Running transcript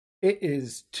It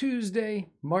is Tuesday,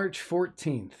 March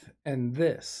 14th, and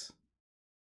this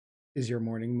is your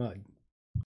Morning Mud.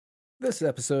 This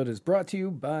episode is brought to you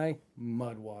by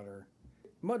Mudwater.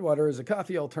 Mudwater is a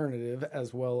coffee alternative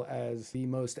as well as the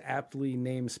most aptly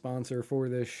named sponsor for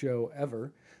this show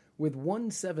ever, with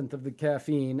 1/7 of the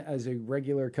caffeine as a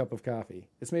regular cup of coffee.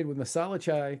 It's made with masala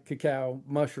chai, cacao,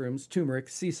 mushrooms, turmeric,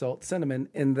 sea salt, cinnamon,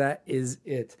 and that is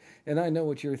it. And I know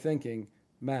what you're thinking,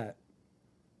 Matt.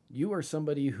 You are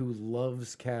somebody who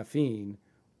loves caffeine.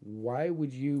 Why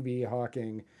would you be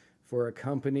hawking for a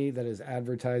company that is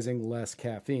advertising less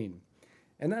caffeine?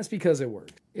 And that's because it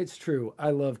works. It's true.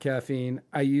 I love caffeine.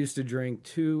 I used to drink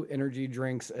 2 energy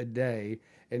drinks a day,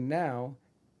 and now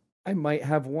I might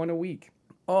have one a week.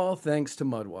 All thanks to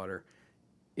Mudwater.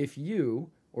 If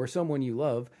you or someone you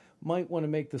love might want to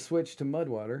make the switch to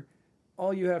Mudwater,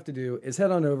 all you have to do is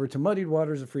head on over to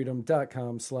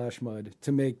muddiedwatersofreedom.com/mud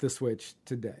to make the switch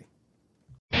today.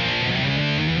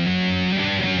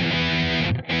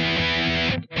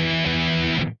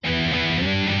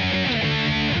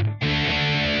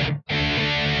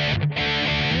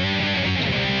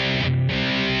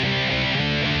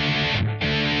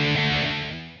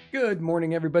 Good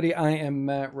morning, everybody. I am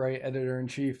Matt Wright,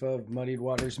 editor-in-chief of Muddied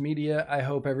Waters Media. I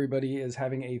hope everybody is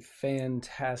having a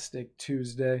fantastic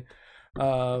Tuesday.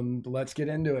 Let's get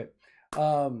into it.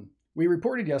 We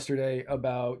reported yesterday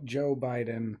about Joe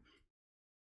Biden.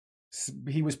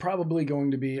 He was probably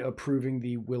going to be approving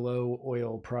the Willow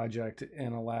oil project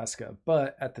in Alaska,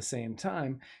 but at the same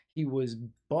time, he was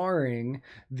barring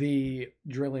the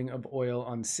drilling of oil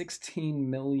on 16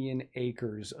 million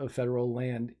acres of federal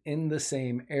land in the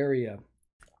same area.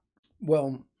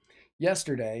 Well,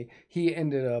 yesterday, he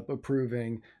ended up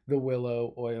approving the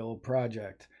Willow oil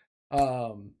project,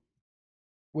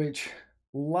 which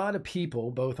a lot of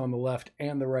people, both on the left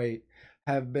and the right,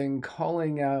 have been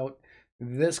calling out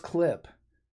this clip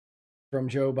from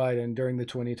Joe Biden during the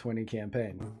 2020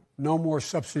 campaign. No more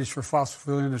subsidies for fossil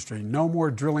fuel industry. No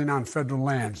more drilling on federal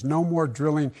lands. No more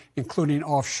drilling, including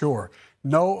offshore.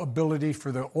 No ability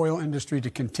for the oil industry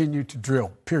to continue to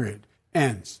drill, period.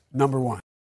 Ends. Number one.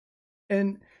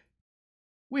 And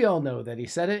we all know that he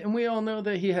said it, and we all know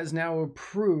that he has now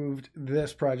approved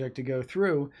this project to go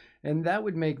through, and that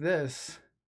would make this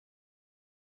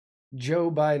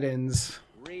Joe Biden's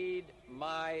Read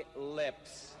my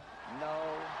lips.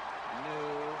 No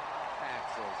new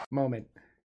taxes. Moment.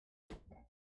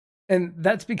 And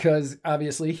that's because,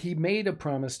 obviously, he made a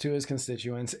promise to his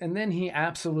constituents, and then he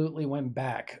absolutely went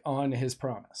back on his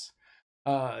promise.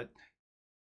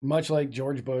 Much like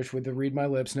George Bush with the read my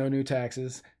lips, no new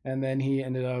taxes, and then he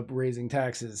ended up raising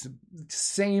taxes.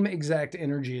 Same exact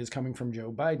energy is coming from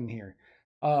Joe Biden here.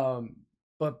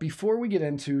 But before we get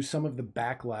into some of the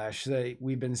backlash that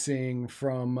we've been seeing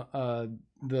from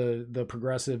the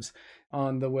progressives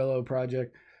on the Willow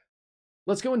project,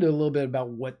 let's go into a little bit about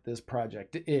what this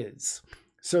project is.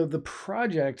 So the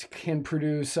project can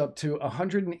produce up to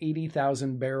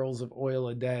 180,000 barrels of oil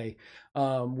a day,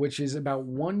 which is about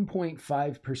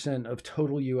 1.5% of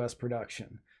total U.S.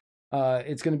 production.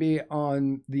 It's going to be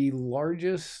on the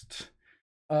largest...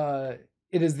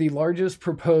 It is the largest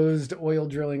proposed oil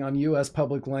drilling on U.S.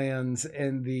 public lands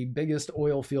and the biggest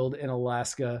oil field in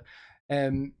Alaska.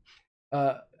 And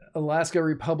Alaska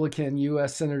Republican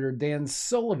U.S. Senator Dan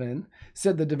Sullivan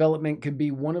said the development could be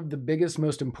one of the biggest,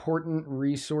 most important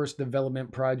resource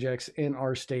development projects in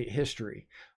our state history.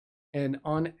 And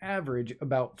on average,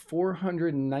 about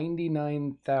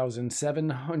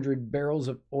 499,700 barrels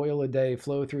of oil a day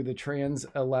flow through the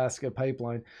Trans-Alaska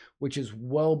Pipeline, which is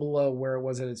well below where it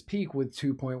was at its peak with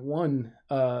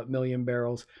 2.1 million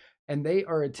barrels. And they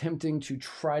are attempting to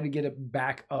try to get it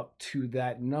back up to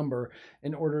that number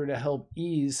in order to help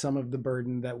ease some of the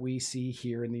burden that we see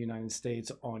here in the United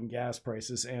States on gas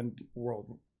prices and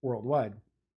worldwide.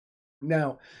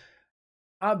 Now,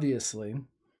 obviously,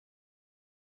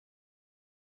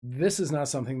 this is not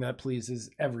something that pleases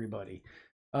everybody.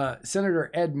 Senator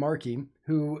Ed Markey,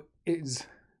 who is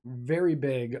very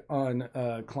big on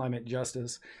climate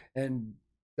justice and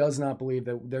does not believe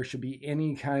that there should be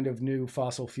any kind of new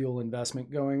fossil fuel investment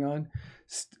going on,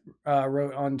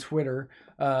 wrote on Twitter,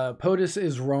 POTUS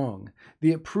is wrong.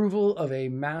 The approval of a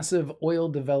massive oil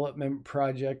development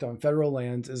project on federal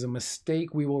lands is a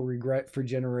mistake we will regret for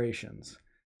generations.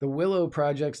 The Willow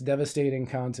project's devastating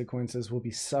consequences will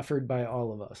be suffered by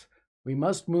all of us. We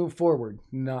must move forward,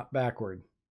 not backward.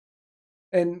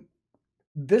 And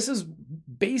this is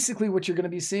basically what you're going to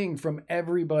be seeing from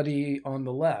everybody on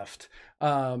the left.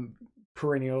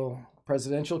 Perennial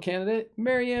presidential candidate,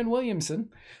 Marianne Williamson,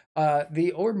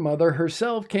 the Orb mother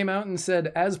herself came out and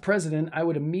said, as president, I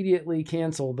would immediately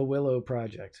cancel the Willow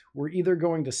project. We're either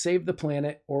going to save the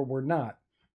planet or we're not.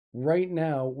 Right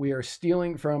now, we are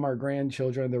stealing from our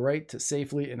grandchildren the right to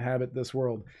safely inhabit this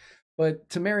world. But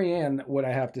to Marianne, what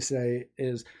I have to say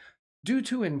is, due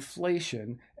to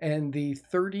inflation and the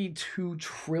 $32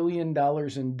 trillion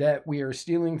in debt we are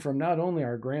stealing from not only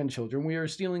our grandchildren, we are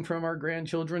stealing from our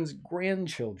grandchildren's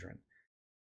grandchildren.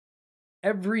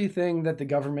 Everything that the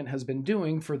government has been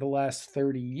doing for the last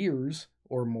 30 years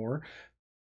or more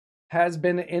has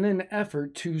been in an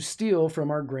effort to steal from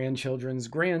our grandchildren's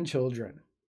grandchildren.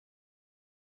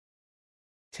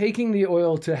 Taking the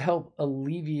oil to help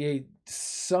alleviate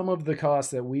some of the costs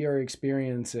that we are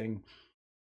experiencing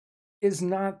is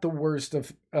not the worst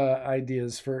of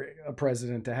ideas for a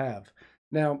president to have.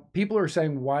 Now, people are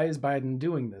saying, why is Biden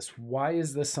doing this? Why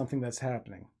is this something that's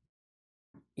happening?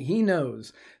 He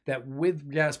knows that with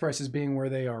gas prices being where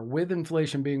they are, with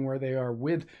inflation being where they are,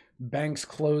 with banks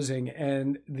closing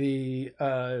and the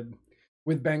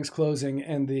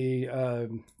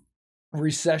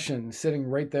recession sitting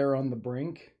right there on the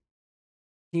brink,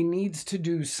 he needs to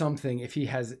do something if he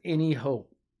has any hope.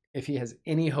 If he has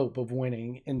any hope of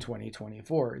winning in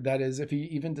 2024, that is, if he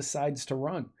even decides to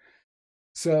run.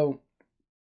 So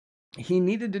he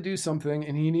needed to do something,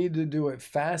 and he needed to do it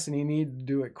fast, and he needed to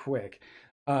do it quick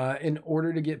in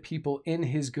order to get people in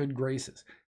his good graces.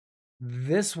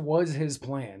 This was his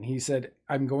plan. He said,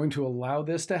 I'm going to allow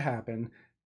this to happen.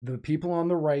 The people on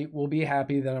the right will be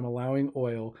happy that I'm allowing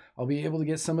oil. I'll be able to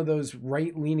get some of those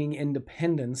right-leaning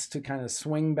independents to kind of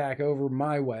swing back over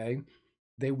my way.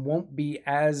 They won't be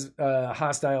as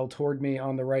hostile toward me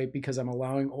on the right because I'm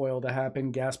allowing oil to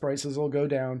happen. Gas prices will go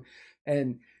down.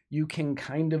 And you can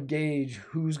kind of gauge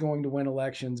who's going to win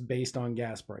elections based on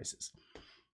gas prices.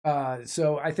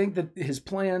 So I think that his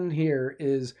plan here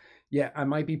is, yeah, I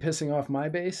might be pissing off my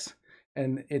base.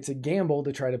 And it's a gamble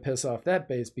to try to piss off that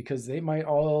base because they might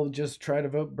all just try to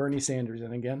vote Bernie Sanders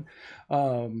in again.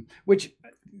 Which,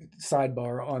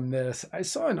 sidebar on this, I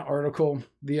saw an article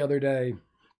the other day.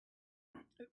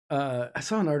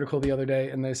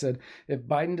 And they said, if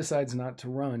Biden decides not to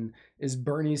run, is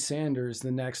Bernie Sanders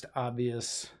the next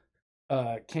obvious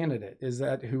candidate? Is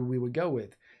that who we would go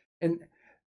with? And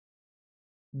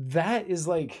that is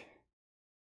like,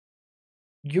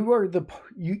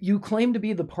 you claim to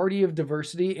be the party of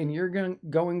diversity, and you're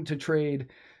going to trade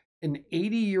an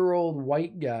 80-year-old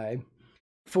white guy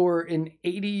for an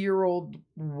 80-year-old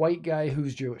white guy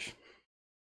who's Jewish.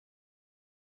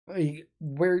 Like,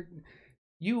 where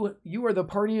you are the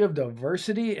party of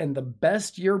diversity, and the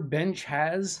best your bench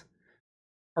has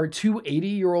are two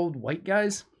 80-year-old white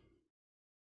guys?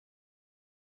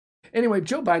 Anyway,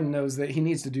 Joe Biden knows that he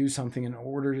needs to do something in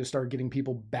order to start getting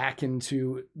people back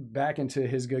into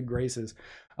his good graces,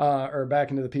 or back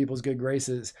into the people's good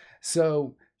graces.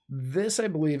 So this, I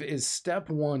believe, is step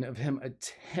one of him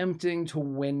attempting to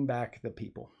win back the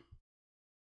people.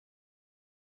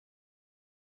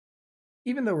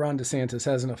 Even though Ron DeSantis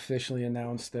hasn't officially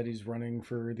announced that he's running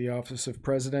for the office of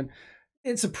president,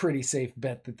 it's a pretty safe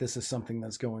bet that this is something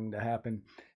that's going to happen.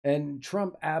 And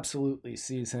Trump absolutely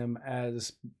sees him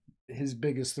as his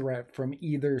biggest threat from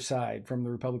either side, from the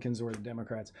Republicans or the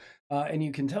Democrats. And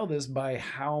you can tell this by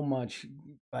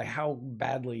how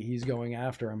badly he's going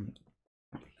after him.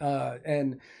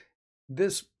 And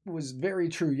this was very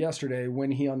true yesterday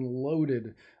when he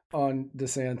unloaded on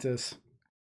DeSantis.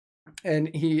 And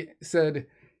he said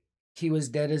he was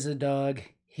dead as a dog.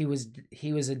 He was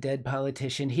a dead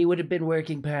politician. He would have been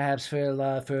working perhaps for a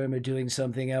law firm or doing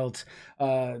something else,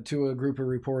 to a group of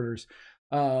reporters.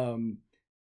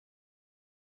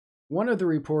 One of the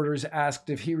reporters asked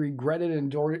if he regretted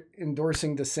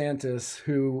endorsing DeSantis,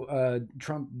 who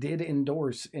Trump did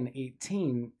endorse in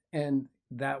 2018, and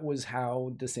that was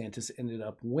how DeSantis ended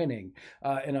up winning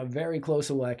in a very close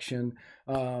election.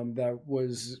 It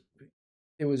was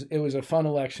a fun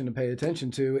election to pay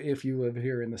attention to if you live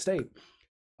here in the state.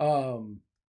 And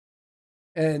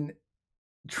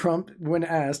Trump, when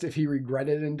asked if he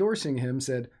regretted endorsing him,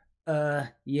 said,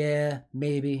 yeah,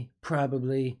 maybe,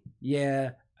 probably,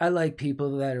 yeah. I like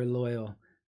people that are loyal.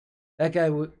 That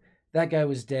guy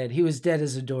was dead. He was dead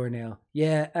as a doornail.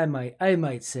 Yeah, I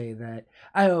might say that.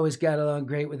 I always got along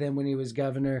great with him when he was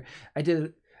governor. I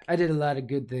did a lot of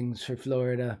good things for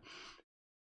Florida.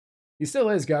 He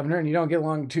still is governor, and you don't get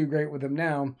along too great with him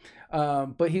now.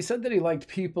 But he said that he liked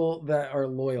people that are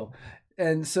loyal.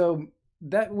 And so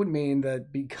that would mean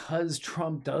that because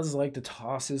Trump does like to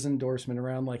toss his endorsement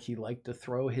around, like he liked to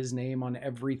throw his name on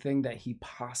everything that he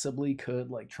possibly could,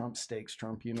 like Trump Steaks,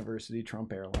 Trump University,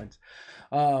 Trump Airlines,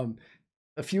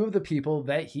 a few of the people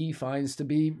that he finds to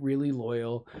be really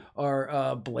loyal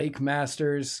are Blake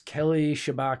Masters, Kelly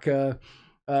Shabaka,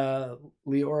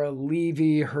 Leora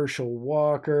Levy, Herschel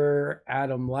Walker,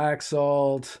 Adam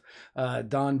Laxalt,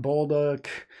 Don Bolduc,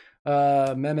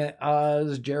 Mehmet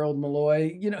Oz, Gerald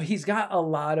Malloy. He's got a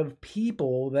lot of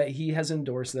people that he has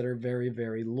endorsed that are very,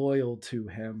 very loyal to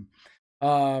him.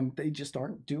 They just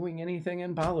aren't doing anything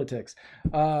in politics.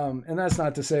 And that's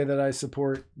not to say that I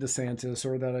support DeSantis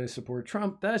or that I support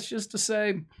Trump. That's just to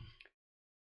say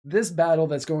this battle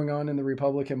that's going on in the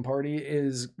Republican Party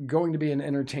is going to be an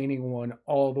entertaining one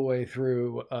all the way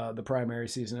through the primary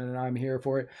season, and I'm here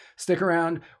for it. Stick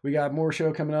around. We got more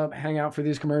show coming up. Hang out for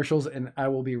these commercials, and I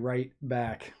will be right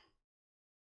back.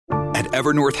 At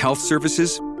Evernorth Health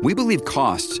Services, we believe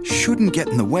costs shouldn't get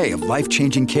in the way of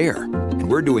life-changing care, and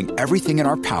we're doing everything in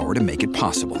our power to make it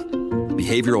possible.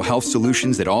 Behavioral health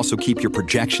solutions that also keep your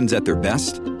projections at their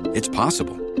best? It's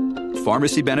possible.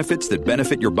 Pharmacy benefits that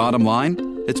benefit your bottom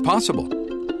line? It's possible.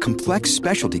 Complex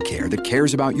specialty care that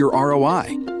cares about your ROI?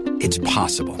 It's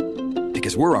possible.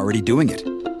 Because we're already doing it.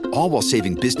 All while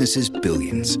saving businesses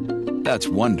billions. That's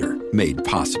Wonder made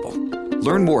possible.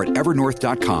 Learn more at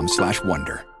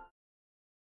evernorth.com/wonder.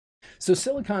 So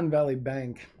Silicon Valley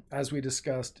Bank, as we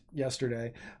discussed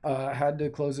yesterday, had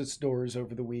to close its doors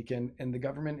over the weekend, and the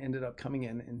government ended up coming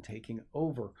in and taking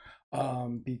over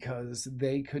because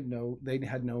they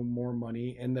had no more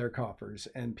money in their coffers,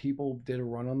 and people did a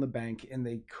run on the bank and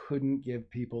they couldn't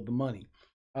give people the money.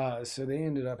 So they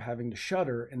ended up having to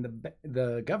shutter, and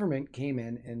the government came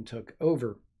in and took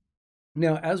over.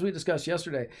 Now, as we discussed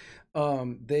yesterday,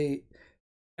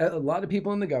 a lot of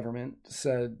people in the government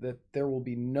said that there will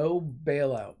be no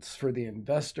bailouts for the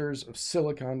investors of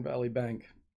Silicon Valley Bank.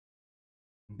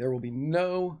 There will be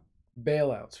no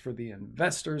bailouts for the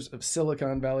investors of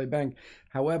Silicon Valley Bank.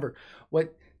 However,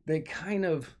 what they kind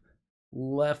of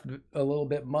left a little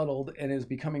bit muddled and is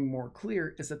becoming more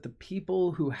clear is that the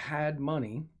people who had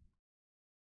money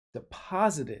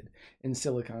deposited in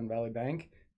Silicon Valley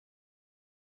Bank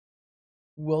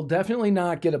will definitely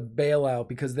not get a bailout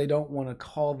because they don't want to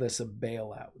call this a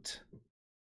bailout.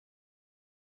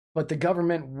 But the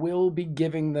government will be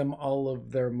giving them all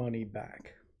of their money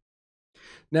back.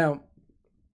 Now,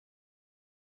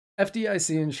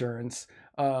 FDIC insurance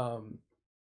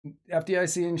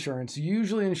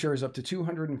usually insures up to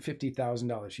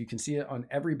 $250,000. You can see it on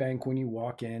every bank when you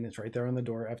walk in. It's right there on the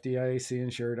door. FDIC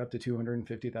insured up to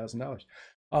 $250,000.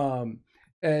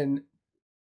 And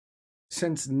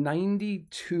since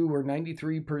 92 or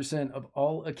 93% of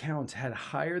all accounts had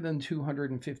higher than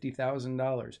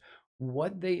 $250,000,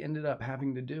 what they ended up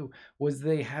having to do was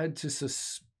they had to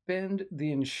suspend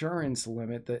the insurance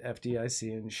limit that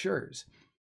FDIC insures.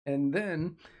 And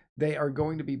then they are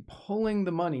going to be pulling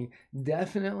the money,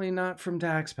 definitely not from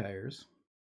taxpayers.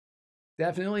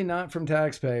 Definitely not from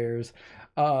taxpayers.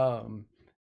 They are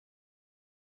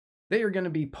going to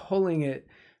be pulling it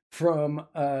from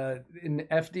an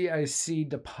FDIC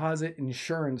deposit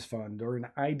insurance fund, or an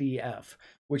IDF,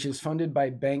 which is funded by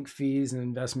bank fees and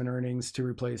investment earnings to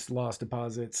replace lost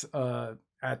deposits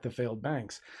at the failed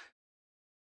banks.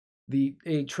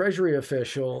 A Treasury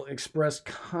official expressed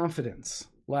confidence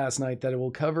last night that it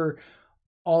will cover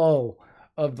all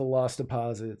of the lost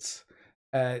deposits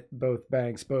at both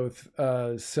banks, both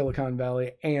Silicon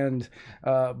Valley and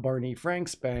Barney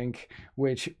Frank's bank,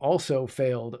 which also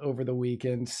failed over the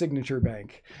weekend, Signature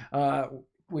Bank,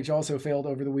 which also failed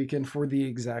over the weekend for the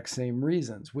exact same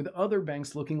reasons, with other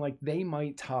banks looking like they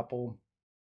might topple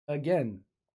again.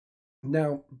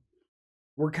 Now,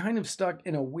 we're kind of stuck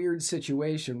in a weird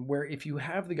situation where if you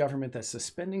have the government that's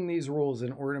suspending these rules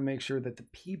in order to make sure that the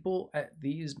people at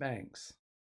these banks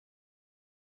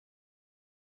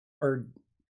are,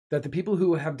 that the people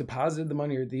who have deposited the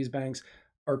money at these banks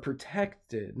are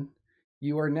protected,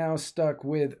 you are now stuck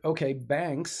with, okay,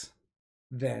 banks,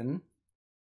 then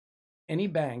any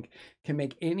bank can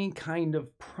make any kind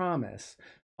of promise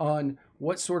on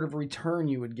what sort of return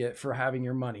you would get for having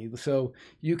your money. So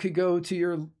you could go to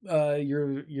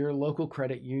your local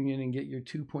credit union and get your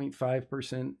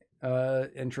 2.5%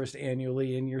 interest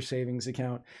annually in your savings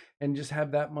account, and just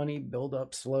have that money build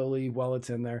up slowly while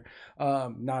it's in there,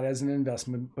 not as an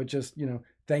investment, but just,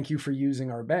 thank you for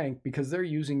using our bank, because they're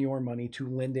using your money to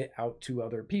lend it out to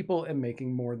other people and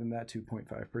making more than that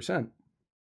 2.5%.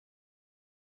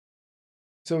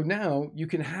 So now you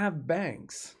can have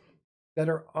banks that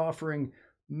are offering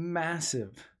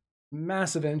massive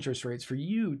interest rates for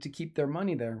you to keep their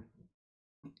money there.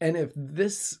 And if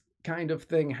this kind of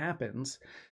thing happens,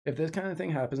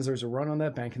 there's a run on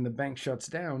that bank and the bank shuts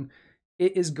down,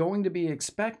 it is going to be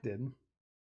expected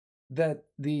that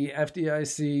the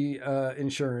FDIC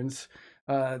insurance,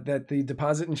 that the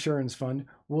deposit insurance fund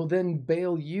will then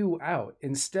bail you out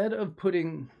instead of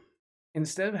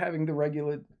having the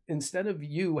regular, instead of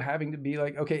you having to be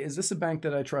like, okay, is this a bank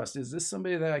that I trust? Is this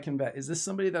somebody that I can vet? Is this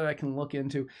somebody that I can look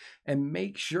into and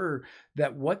make sure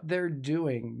that what they're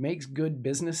doing makes good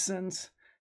business sense?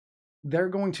 They're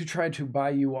going to try to buy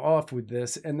you off with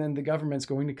this, and then the government's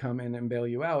going to come in and bail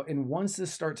you out. And once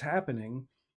this starts happening,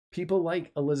 people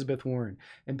like Elizabeth Warren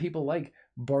and people like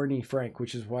Barney Frank,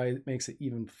 which is why it makes it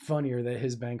even funnier that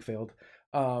his bank failed,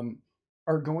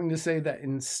 are going to say that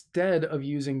instead of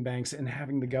using banks and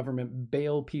having the government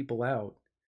bail people out,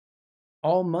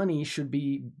 all money should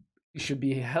be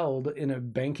held in a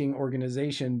banking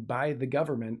organization by the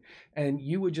government, and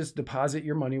you would just deposit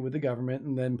your money with the government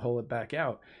and then pull it back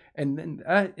out. And then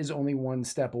that is only one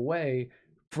step away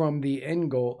from the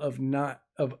end goal of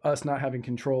us not having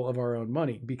control of our own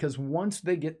money, because once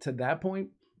they get to that point,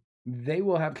 they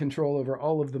will have control over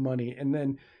all of the money, and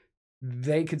then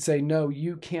they could say, no,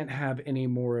 you can't have any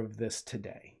more of this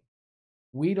today.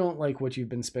 We don't like what you've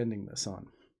been spending this on.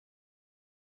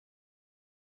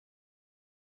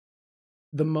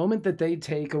 The moment that they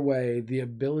take away the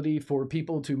ability for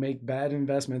people to make bad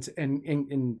investments,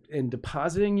 and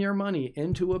depositing your money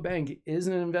into a bank is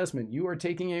an investment, you are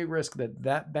taking a risk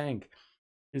that bank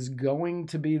is going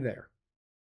to be there.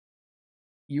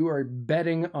 You are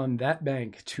betting on that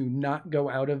bank to not go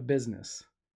out of business.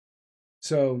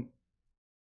 So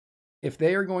if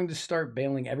they are going to start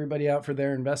bailing everybody out for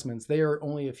their investments, they are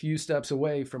only a few steps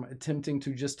away from attempting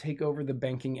to just take over the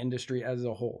banking industry as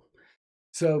a whole.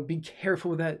 So be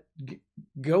careful with that.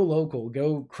 Go local,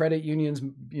 go credit unions,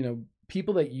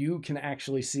 people that you can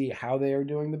actually see how they are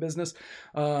doing the business,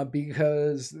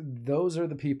 because those are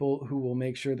the people who will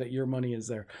make sure that your money is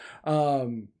there.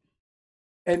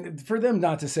 And for them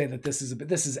not to say that this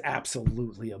is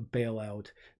absolutely a bailout.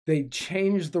 They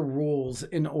changed the rules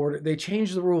in order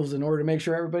to make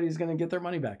sure everybody's going to get their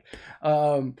money back.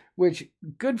 Which,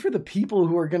 good for the people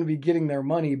who are going to be getting their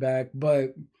money back,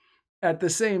 but at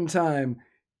the same time,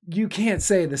 you can't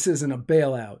say this isn't a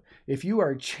bailout. If you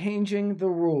are changing the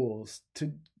rules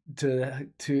to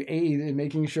aid in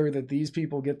making sure that these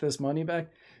people get this money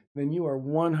back, then you are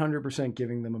 100%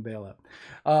 giving them a bailout.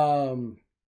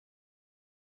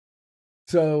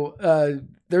 So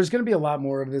there's going to be a lot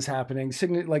more of this happening.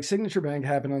 Signature Bank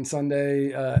happened on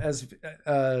Sunday, as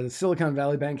Silicon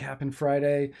Valley Bank happened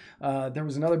Friday. There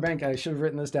was another bank, I should have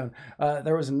written this down.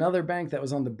 There was another bank that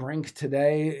was on the brink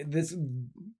today.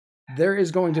 There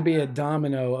is going to be a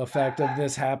domino effect of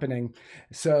this happening.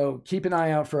 So keep an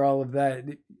eye out for all of that.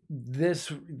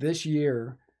 This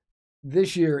year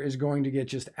is going to get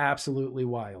just absolutely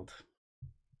wild.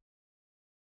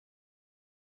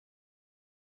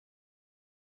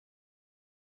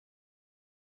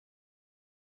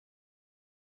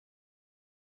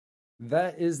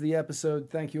 That is the episode.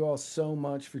 Thank you all so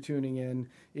much for tuning in.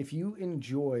 If you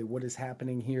enjoy what is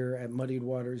happening here at Muddied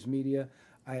Waters Media,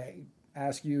 I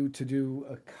ask you to do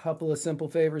a couple of simple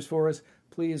favors for us.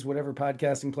 Please, whatever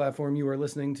podcasting platform you are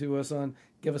listening to us on,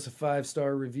 give us a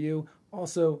 5-star review.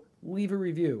 Also, leave a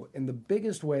review. And the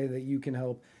biggest way that you can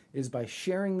help is by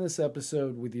sharing this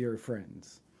episode with your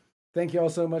friends. Thank you all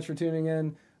so much for tuning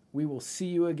in. We will see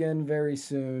you again very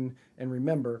soon. And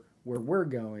remember, where we're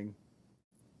going,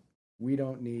 we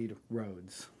don't need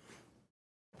roads.